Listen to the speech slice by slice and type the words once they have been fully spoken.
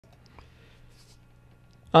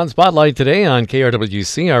On Spotlight today on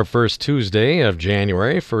KRWC, our first Tuesday of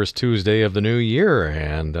January, first Tuesday of the new year.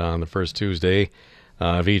 And on the first Tuesday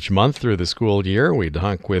of each month through the school year, we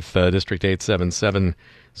talk with District 877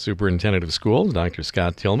 Superintendent of Schools, Dr.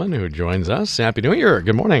 Scott Tillman, who joins us. Happy New Year.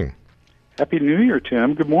 Good morning. Happy New Year,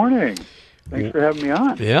 Tim. Good morning. Thanks for having me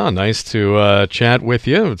on. Yeah, nice to chat with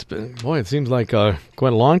you. It's been, it seems like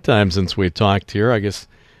quite a long time since we talked here. I guess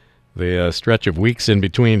the stretch of weeks in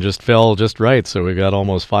between just fell just right, so we got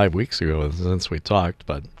almost 5 weeks ago since we talked.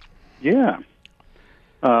 But yeah,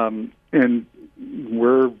 and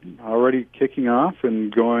we're already kicking off and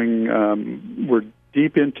going. We're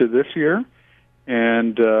deep into this year,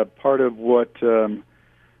 and part of what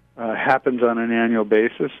happens on an annual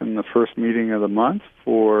basis in the first meeting of the month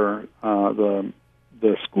for the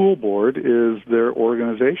school board is their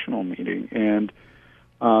organizational meeting. And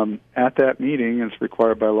at that meeting, as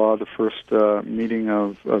required by law, the first meeting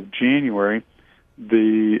of January,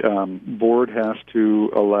 the board has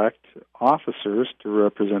to elect officers to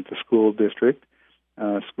represent the school district,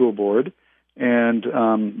 school board, and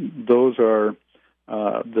those are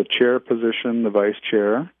the chair position, the vice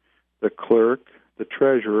chair, the clerk, the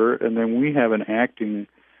treasurer, and then we have an acting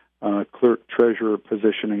clerk-treasurer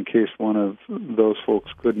position in case one of those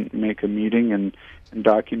folks couldn't make a meeting and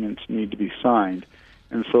documents need to be signed.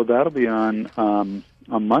 And so that'll be on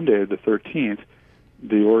Monday, the 13th,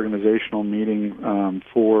 the organizational meeting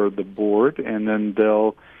for the board, and then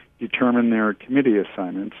they'll determine their committee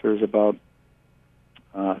assignments. There's about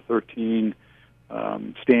 13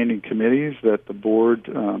 standing committees that the board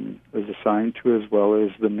is assigned to, as well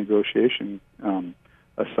as the negotiation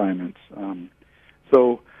assignments.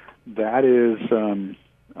 So that is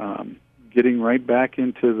getting right back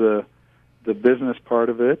into the business part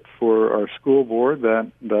of it for our school board.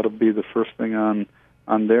 That'll be the first thing on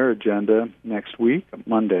their agenda next week,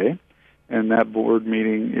 Monday, and that board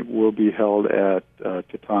meeting it will be held at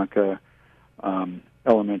Tatanka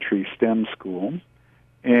Elementary STEM School.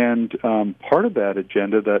 And part of that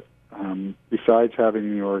agenda, that besides having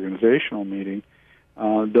the organizational meeting,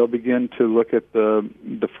 they'll begin to look at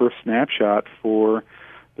the first snapshot for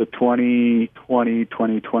the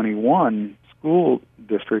 2020-2021 school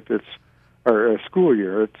district. Or school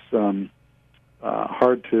year. It's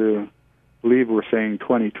hard to believe we're saying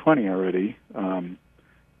 2020 already, and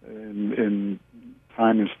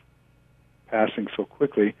time is passing so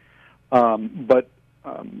quickly. But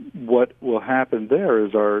what will happen there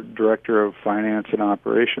is our Director of Finance and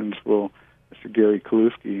Operations, Mr. Gary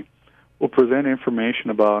Kaluski, will present information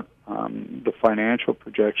about the financial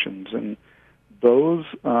projections. And those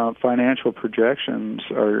financial projections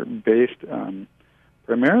are based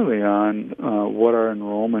primarily on what our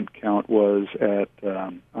enrollment count was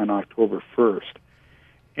on October 1st,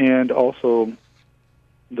 and also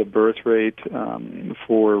the birth rate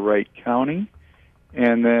for Wright County,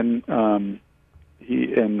 and then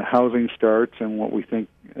and housing starts and what we think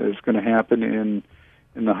is going to happen in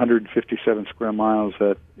the 157 square miles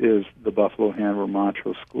that is the Buffalo Hanover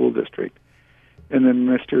Montrose School District. And then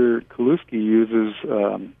Mr. Kaluski uses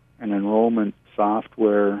an enrollment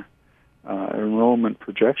software. Enrollment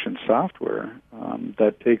projection software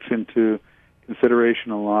that takes into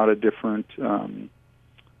consideration a lot of different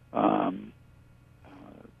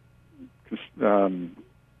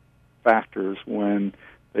factors when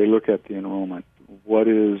they look at the enrollment. What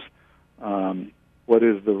is the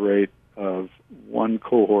rate of one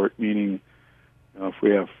cohort? Meaning, if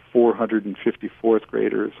we have 450 fourth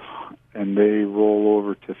graders and they roll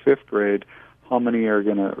over to fifth grade, how many are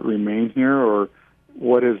going to remain here, or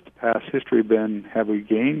what has the past history been? Have we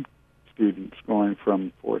gained students going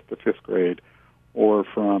from fourth to fifth grade, or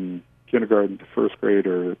from kindergarten to first grade,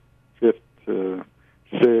 or fifth to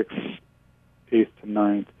sixth, eighth to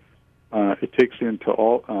ninth? It takes in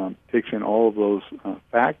all of those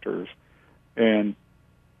factors and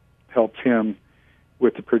helps him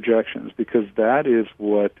with the projections, because that is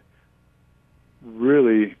what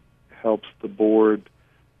really helps the board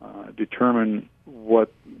determine what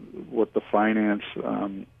the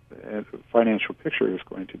financial picture is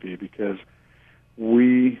going to be, because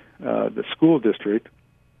the school district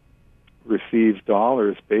receives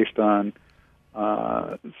dollars based on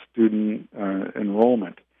student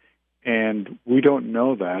enrollment, and we don't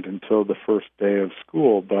know that until the first day of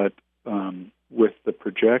school. But with the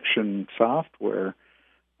projection software,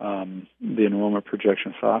 the enrollment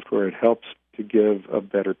projection software, it helps to give a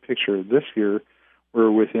better picture. This year, we're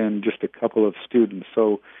within just a couple of students.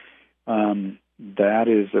 So that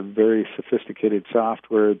is a very sophisticated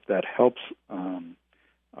software that helps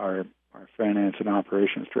our finance and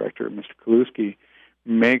operations director, Mr. Kaluski,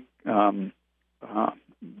 make the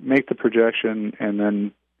projection and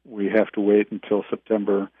then we have to wait until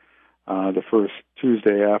September, the first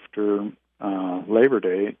Tuesday after Labor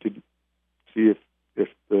Day, to see if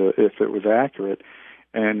it was accurate,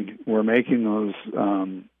 and we're making those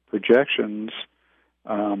projections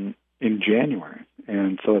in January.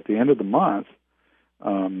 And so at the end of the month,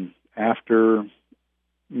 after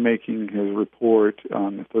making his report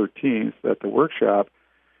on the 13th at the workshop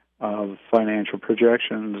of financial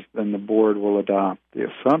projections, then the board will adopt the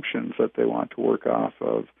assumptions that they want to work off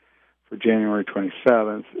of for January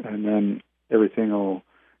 27th, and then everything will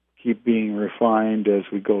keep being refined as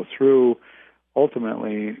we go through,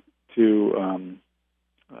 ultimately to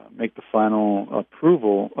make the final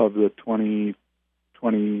approval of the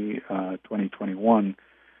 2021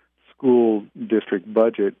 school district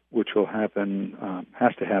budget, which will happen,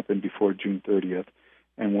 has to happen before June 30th,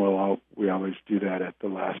 and we always do that at the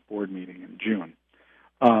last board meeting in June.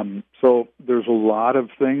 So there's a lot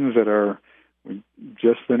of things we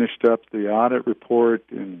just finished up the audit report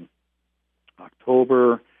in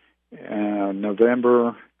November, and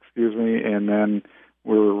then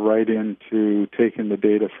we're right into taking the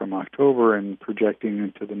data from October and projecting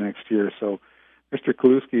into the next year. So Mr.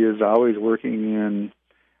 Kaluski is always working in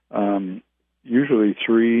usually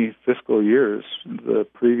 3 fiscal years: the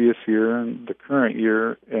previous year, and the current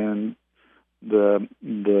year, and the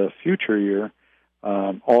future year,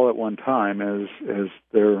 all at one time as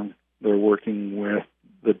they're working with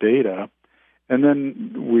the data. And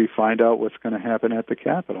then we find out what's going to happen at the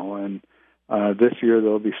Capitol. And this year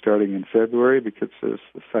they'll be starting in February because it's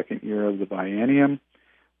the second year of the biennium.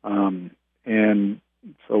 And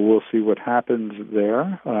so we'll see what happens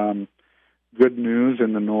there. Good news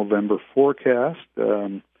in the November forecast,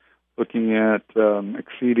 looking at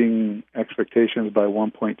exceeding expectations by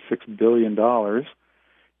 $1.6 billion,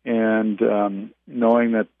 and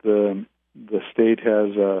knowing that the state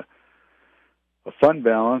has a fund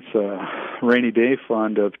balance, a rainy day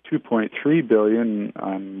fund of $2.3 billion.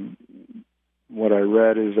 What I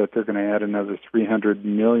read is that they're going to add another $300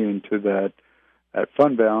 million to that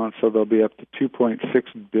fund balance, so they'll be up to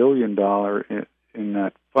 $2.6 billion in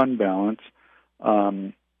that fund balance,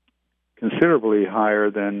 considerably higher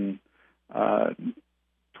than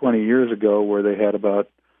 20 years ago, where they had about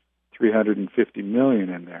 $350 million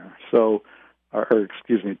in there. So, or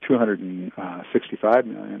excuse me, $265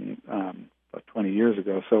 million about 20 years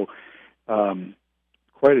ago. So,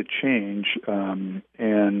 quite a change,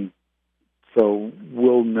 and so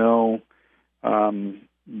we'll know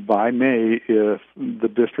by May if the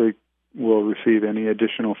district will receive any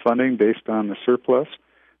additional funding based on the surplus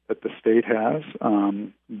that the state has.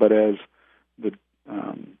 But as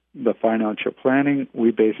the financial planning,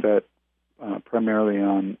 we base that primarily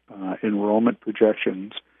on enrollment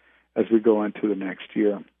projections as we go into the next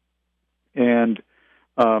year. And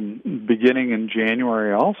beginning in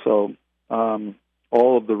January also,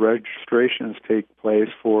 all of the registrations take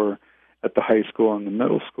place at the high school and the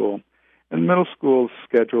middle school. And the middle school's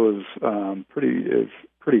schedule is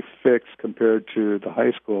pretty fixed compared to the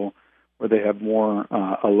high school, where they have more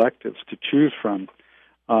electives to choose from.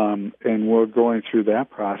 And we're going through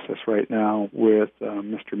that process right now with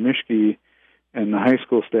Mr. Mischke and the high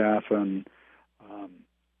school staff and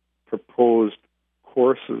proposed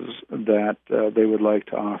courses that they would like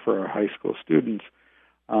to offer our high school students.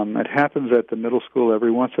 It happens at the middle school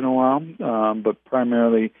every once in a while, but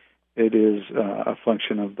primarily it is a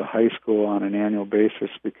function of the high school on an annual basis,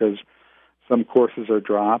 because some courses are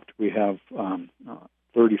dropped. We have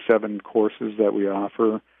 37 courses that we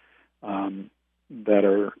offer that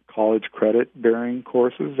are college credit-bearing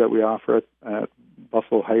courses that we offer at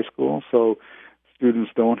Buffalo High School. So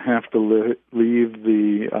students don't have to leave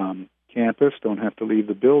the campus, don't have to leave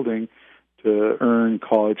the building to earn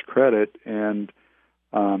college credit. And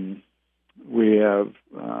we have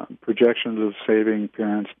projections of saving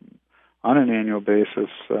parents on an annual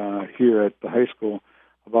basis here at the high school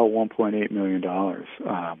about $1.8 million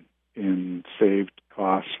in saved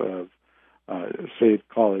costs of saved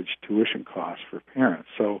college tuition costs for parents.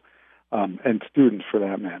 So, and students for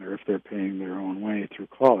that matter, if they're paying their own way through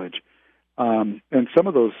college. And some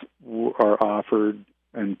of those are offered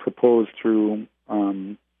and proposed through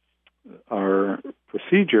our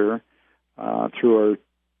procedure, through our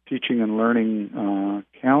Teaching and Learning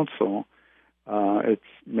Council. It's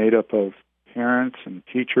made up of parents and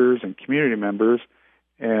teachers and community members,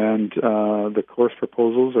 and the course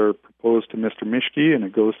proposals are proposed to Mr. Mischke, and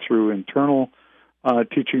it goes through internal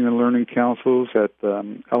teaching and learning councils at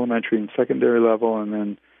the elementary and secondary level, and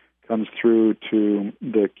then comes through to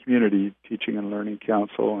the community teaching and learning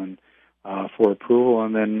council and for approval,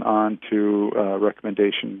 and then on to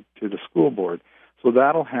recommendation to the school board. So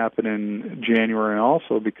that'll happen in January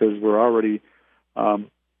also, because we're already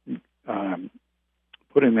um,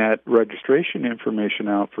 putting that registration information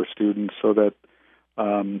out for students so that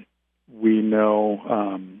we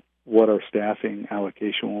know what our staffing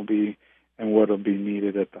allocation will be and what will be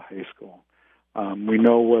needed at the high school. We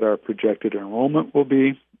know what our projected enrollment will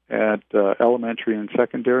be at elementary and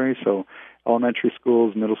secondary, so elementary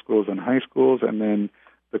schools, middle schools, and high schools, and then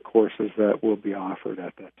the courses that will be offered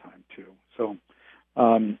at that time too. So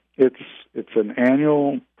it's an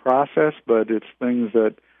annual process, but it's things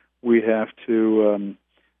that we have to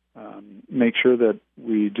make sure that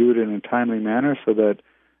we do it in a timely manner so that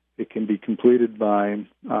it can be completed by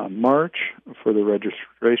March for the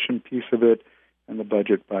registration piece of it, and the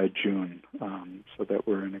budget by June, so that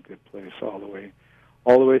we're in a good place all the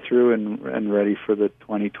way through and ready for the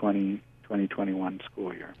 2020-2021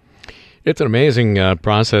 school year. It's an amazing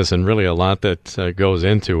process, and really a lot that goes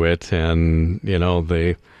into it. And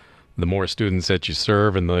the more students that you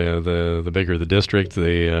serve, and the bigger the district,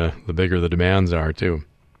 the bigger the demands are too.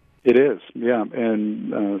 It is, yeah,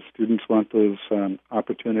 and students want those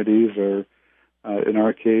opportunities, or in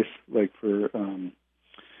our case, like for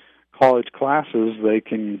college classes, they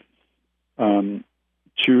can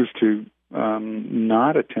choose to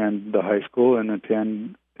not attend the high school and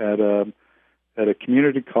attend at a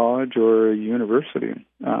community college or a university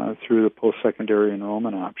through the post-secondary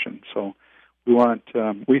enrollment option. So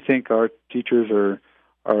we think our teachers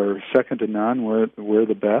are second to none. We're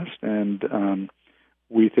the best, and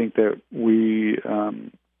we think that we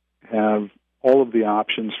have all of the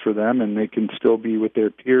options for them, and they can still be with their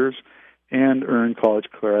peers and earn college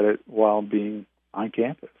credit while being on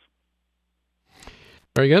campus.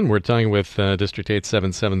 Very good. We're talking with District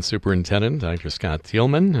 877 Superintendent Dr. Scott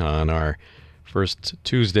Thielman on our first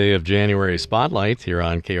Tuesday of January Spotlight here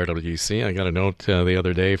on KRWC. I got a note the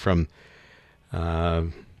other day from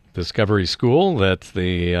Discovery School that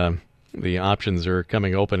the options are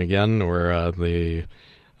coming open again, or the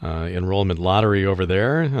enrollment lottery over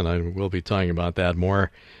there, and I will be talking about that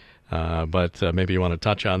more. But maybe you want to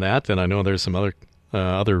touch on that, and I know there's some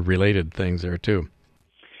other related things there too.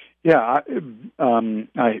 Yeah,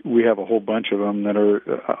 we have a whole bunch of them that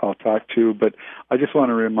I'll talk to, but I just want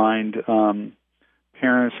to remind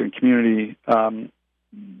parents and community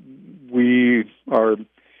we are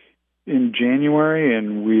in January,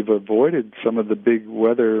 and we've avoided some of the big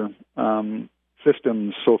weather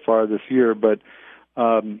systems so far this year, but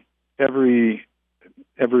every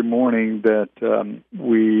morning that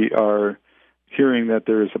we are hearing that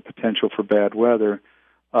there is a potential for bad weather,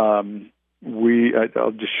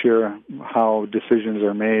 I'll just share how decisions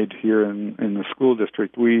are made here in the school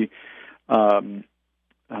district. We,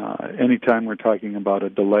 anytime we're talking about a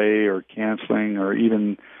delay or canceling, or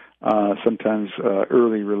even sometimes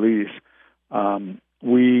early release,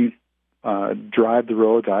 we drive the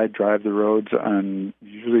roads. I drive the roads, and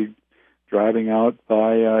usually driving out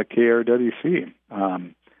by KRWC.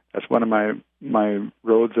 That's one of my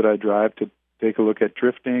roads that I drive to take a look at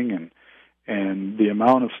drifting and the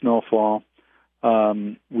amount of snowfall.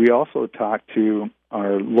 We also talk to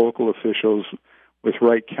our local officials with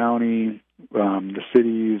Wright County, the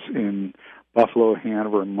cities in Buffalo,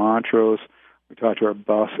 Hanover, and Montrose. We talk to our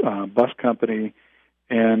bus company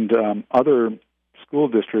and other school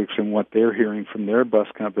districts and what they're hearing from their bus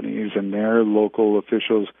companies and their local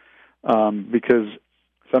officials, because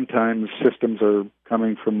sometimes systems are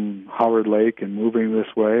coming from Howard Lake and moving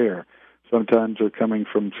this way, or sometimes they're coming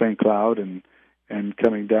from St. Cloud and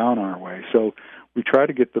coming down our way. So we try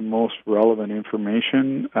to get the most relevant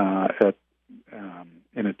information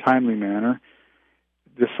in a timely manner,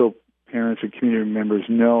 just so parents and community members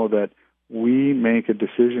know that we make a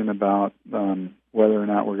decision about whether or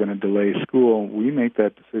not we're going to delay school. We make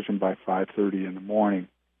that decision by 5:30 in the morning,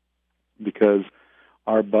 because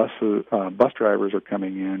our bus drivers are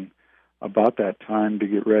coming in about that time to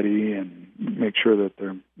get ready and make sure that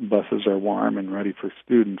their buses are warm and ready for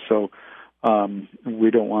students. So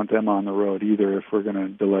we don't want them on the road either if we're going to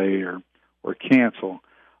delay or cancel.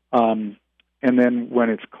 And then when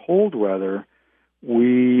it's cold weather,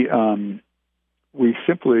 we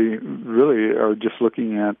simply really are just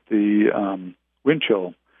looking at the wind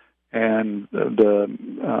chill, and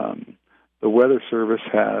the Weather Service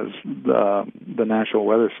has the National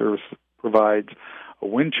Weather Service provides a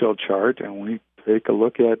wind chill chart, and we take a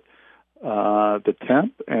look at the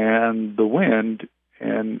temp and the wind,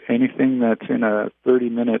 and anything that's in a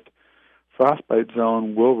 30-minute frostbite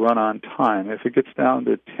zone will run on time. If it gets down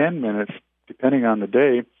to 10 minutes, depending on the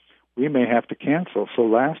day, we may have to cancel. So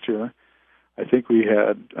last year, I think we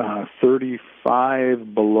had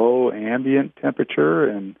 35 below ambient temperature,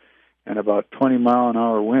 and and about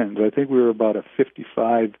 20-mile-an-hour winds. I think we were about a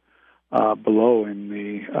 55 below in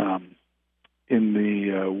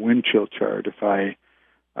the wind chill chart, if I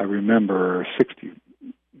remember, or 60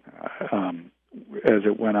 as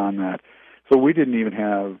it went on that. So we didn't even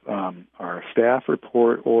have our staff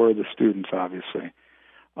report or the students, obviously.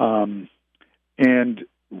 And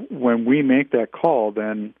when we make that call,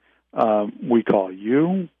 then we call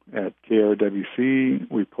you at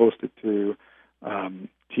KRWC, we post it to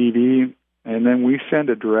TV, and then we send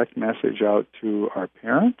a direct message out to our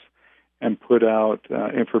parents and put out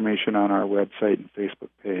information on our website and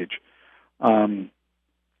Facebook page.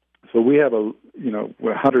 So we have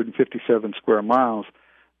 157 square miles.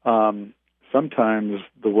 Sometimes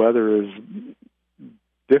the weather is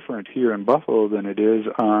different here in Buffalo than it is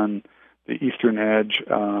on the eastern edge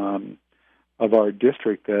of our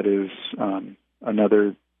district that is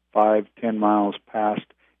another 5-10 miles past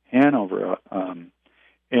Hanover.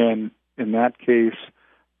 And in that case,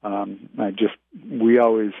 we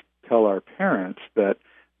always tell our parents that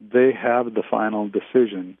they have the final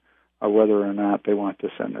decision of whether or not they want to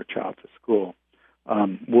send their child to school.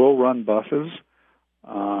 We'll run buses,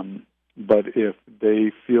 but if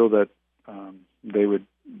they feel that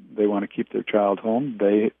they want to keep their child home,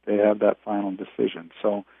 they have that final decision.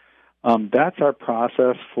 So that's our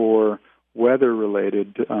process for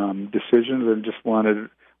weather-related decisions. And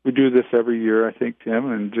we do this every year, I think,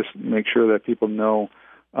 Tim, and just make sure that people know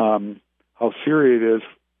how serious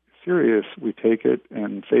we take it,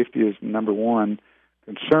 and safety is number one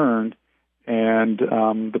concern, and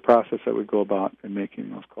the process that we go about in making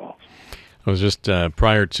those calls. I was just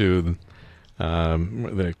prior to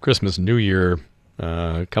the Christmas New Year,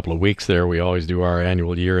 a couple of weeks there, we always do our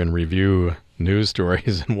annual year in review news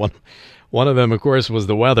stories, and one of them, of course, was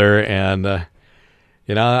the weather, and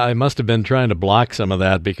I must have been trying to block some of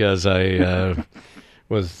that because I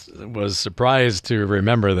was surprised to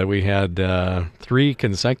remember that we had 3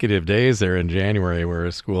 consecutive days there in January where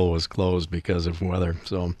school was closed because of weather.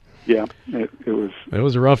 So yeah, it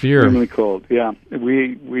was a rough year. Extremely cold. Yeah,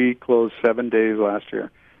 we closed 7 days last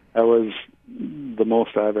year. That was the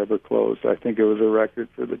most I've ever closed. I think it was a record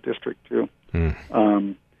for the district too.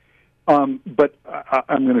 But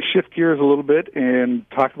I'm going to shift gears a little bit and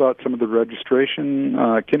talk about some of the registration,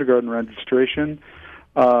 kindergarten registration.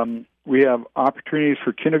 We have opportunities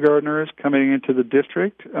for kindergartners coming into the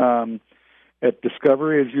district at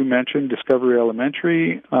Discovery, as you mentioned, Discovery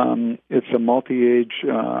Elementary. It's a multi-age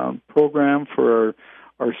program for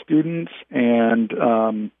our students, and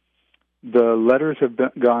the letters have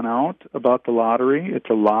gone out about the lottery. It's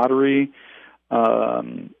a lottery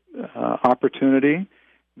opportunity.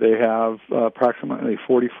 They have approximately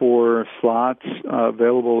 44 slots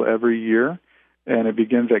available every year, and it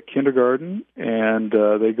begins at kindergarten, and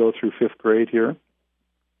they go through 5th grade here.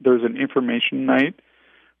 There's an information night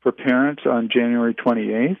for parents on January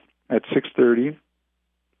 28th at 6:30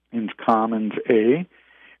 in Commons A.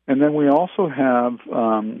 And then we also have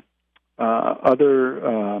other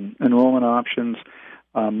enrollment options.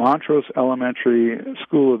 Montrose Elementary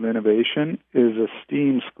School of Innovation is a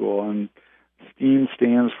STEAM school, and STEAM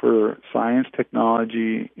stands for Science,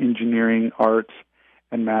 Technology, Engineering, Arts,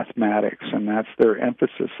 and Mathematics, and that's their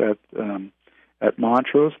emphasis at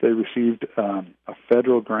Montrose. They received a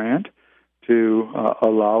federal grant to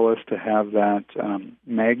allow us to have that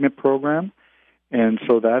magnet program, and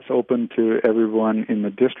so that's open to everyone in the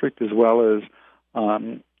district, as well as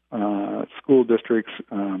school districts.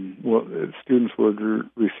 Students would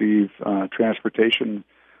receive transportation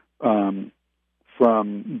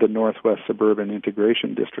from the Northwest Suburban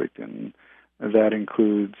Integration District, and that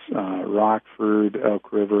includes Rockford,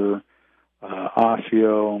 Elk River,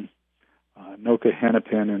 Osseo, Noka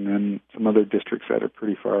Hennepin, and then some other districts that are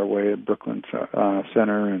pretty far away at Brooklyn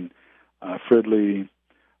Center and Fridley,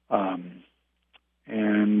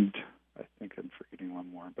 and I think I'm forgetting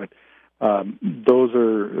one more. But those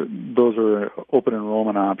are open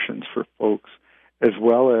enrollment options for folks, as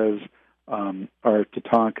well as our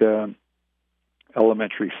Tatanka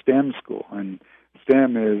Elementary STEM school, and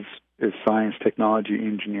STEM is science, technology,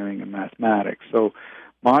 engineering, and mathematics. So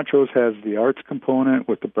Montrose has the arts component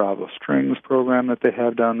with the Bravo Strings program that they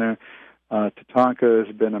have down there. Tatanka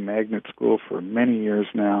has been a magnet school for many years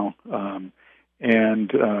now,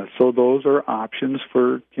 and so those are options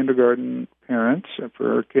for kindergarten parents and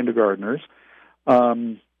for kindergartners.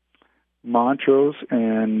 Montrose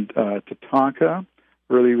and Tatanka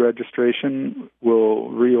early registration will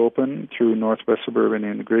reopen through Northwest Suburban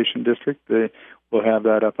Integration District. They will have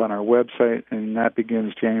that up on our website, and that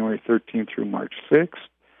begins January 13th through March 6th.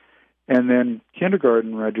 And then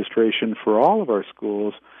kindergarten registration for all of our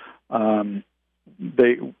schools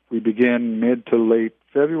we begin mid to late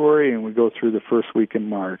February, and we go through the first week in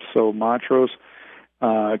March. So Montrose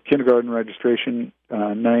kindergarten registration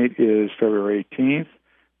night is February 18th.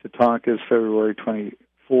 Tatanka is February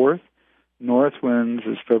 24th. Northwinds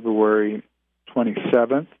is February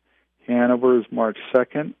 27th. Hanover is March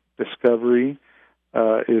 2nd. Discovery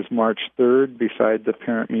is March 3rd, beside the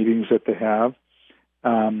parent meetings that they have.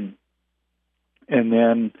 And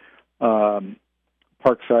then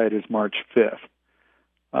Parkside is March 5th.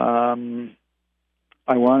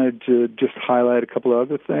 I wanted to just highlight a couple of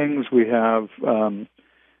other things. We have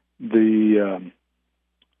the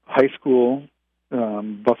high school,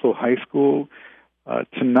 Buffalo High School.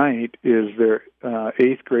 Tonight is their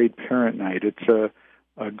 8th grade parent night. It's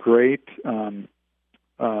a great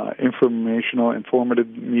informative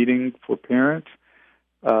meeting for parents.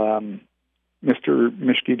 Mr.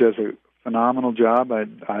 Mischke does a phenomenal job.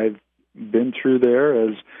 I've been through there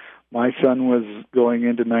as my son was going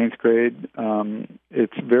into 9th grade.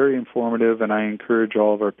 It's very informative, and I encourage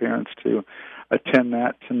all of our parents to attend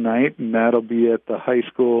that tonight, and that'll be at the high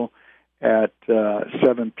school at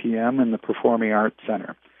 7 p.m. in the Performing Arts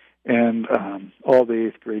Center. And all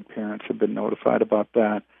the 8th grade parents have been notified about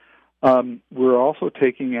that. We're also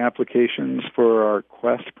taking applications for our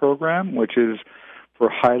Quest program, which is for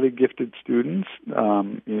highly gifted students.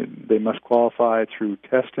 They must qualify through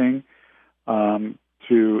testing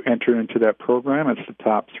to enter into that program. It's the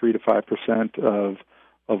top 3 to 5%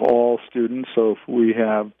 of all students. So if we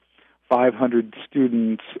have 500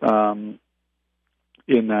 students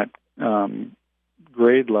in that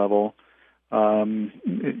grade level,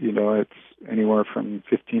 it's anywhere from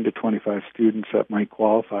 15 to 25 students that might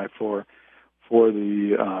qualify for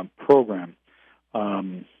the program.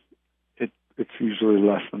 It's usually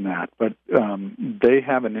less than that, but they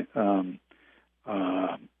have an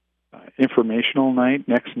informational night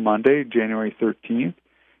next Monday, January 13th,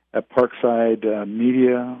 at Parkside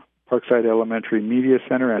Elementary Media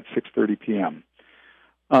Center at 6:30 p.m.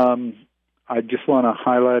 I just want to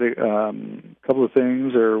highlight a couple of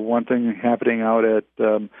things, or one thing happening out at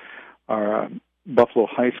our Buffalo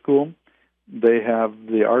High School. They have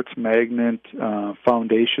the Arts Magnet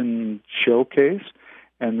Foundation Showcase,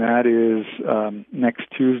 and that is next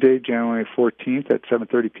Tuesday, January 14th at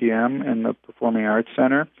 7:30 p.m. in the Performing Arts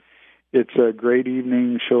Center. It's a great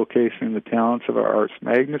evening showcasing the talents of our Arts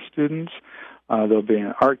Magnet students. There'll be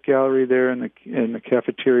an art gallery there in the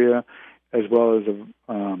cafeteria, as well as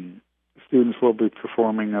students will be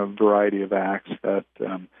performing a variety of acts that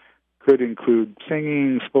could include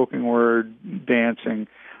singing, spoken word, dancing,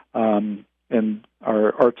 and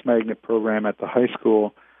our Arts Magnet program at the high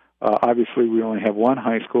school. Obviously, we only have one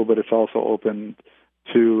high school, but it's also open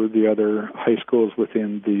to the other high schools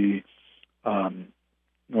within the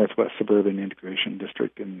Northwest Suburban Integration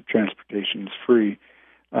District, and transportation is free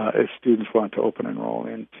if students want to open enroll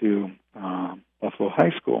into Buffalo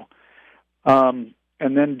High School. And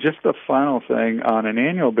then just a final thing, on an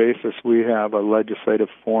annual basis, we have a legislative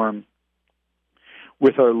forum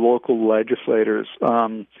with our local legislators.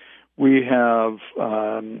 We have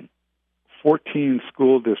 14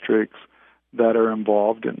 school districts that are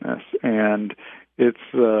involved in this, and it's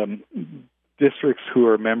districts who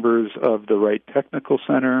are members of the Wright Technical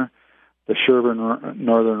Center, the Sherburne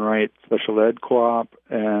Northern Wright Special Ed Co-op,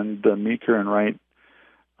 and the Meeker and Wright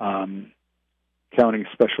County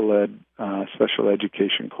Special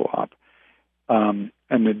Education Co-op.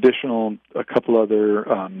 A couple other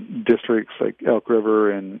districts like Elk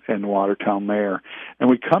River and Watertown Mayor. And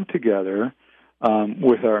we come together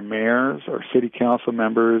with our mayors, our city council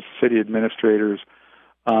members, city administrators,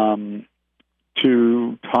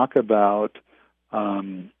 to talk about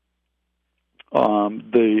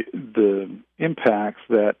the impacts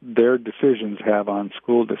that their decisions have on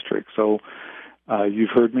school districts. So you've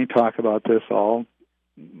heard me talk about this all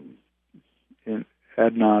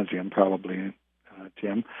ad nauseum, probably,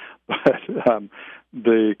 Tim, but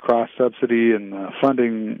the cross-subsidy and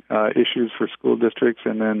funding issues for school districts,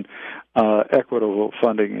 and then equitable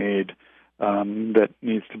funding aid that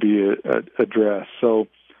needs to be addressed. So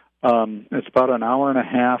it's about an hour and a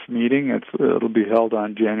half meeting. It'll be held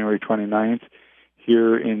on January 29th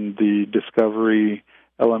here in the Discovery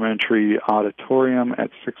Elementary Auditorium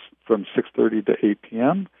from 6:30 to 8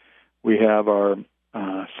 p.m. We have our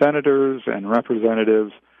senators and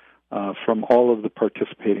representatives from all of the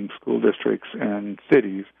participating school districts and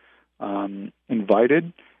cities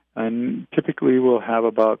invited, and typically we'll have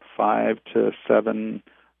about 5 to 7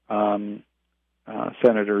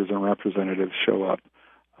 senators and representatives show up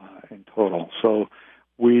in total. So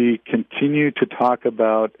we continue to talk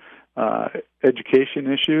about education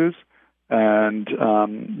issues and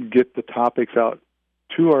get the topics out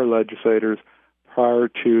to our legislators prior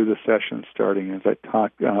to the session starting. As I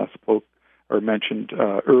spoke or mentioned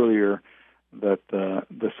earlier, that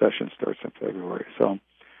the session starts in February. So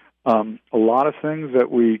a lot of things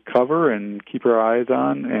that we cover and keep our eyes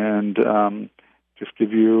on, and just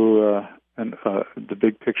give you the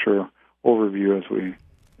big picture overview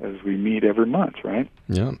as we meet every month, right?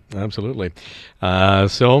 Yeah, absolutely.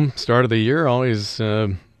 So, start of the year, always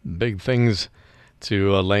big things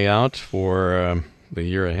to lay out for the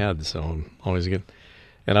year ahead. So, always get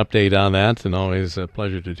an update on that, and always a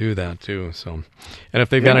pleasure to do that too. So, and if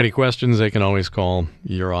they've got any questions, they can always call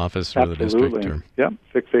your office or the district. Yep,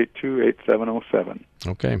 682-8707.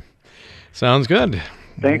 Okay, sounds good.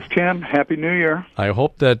 Thanks, Tim. Happy New Year. I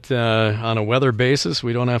hope that on a weather basis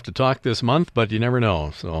we don't have to talk this month, but you never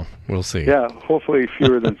know, so we'll see. Yeah, hopefully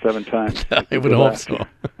fewer than 7 times. I would hope so.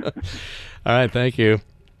 All right, thank you.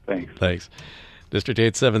 Thanks. District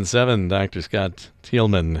 877, Dr. Scott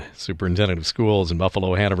Thielman, Superintendent of Schools in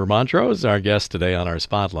Buffalo, Hanover, Montrose, our guest today on our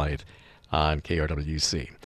Spotlight on KRWC.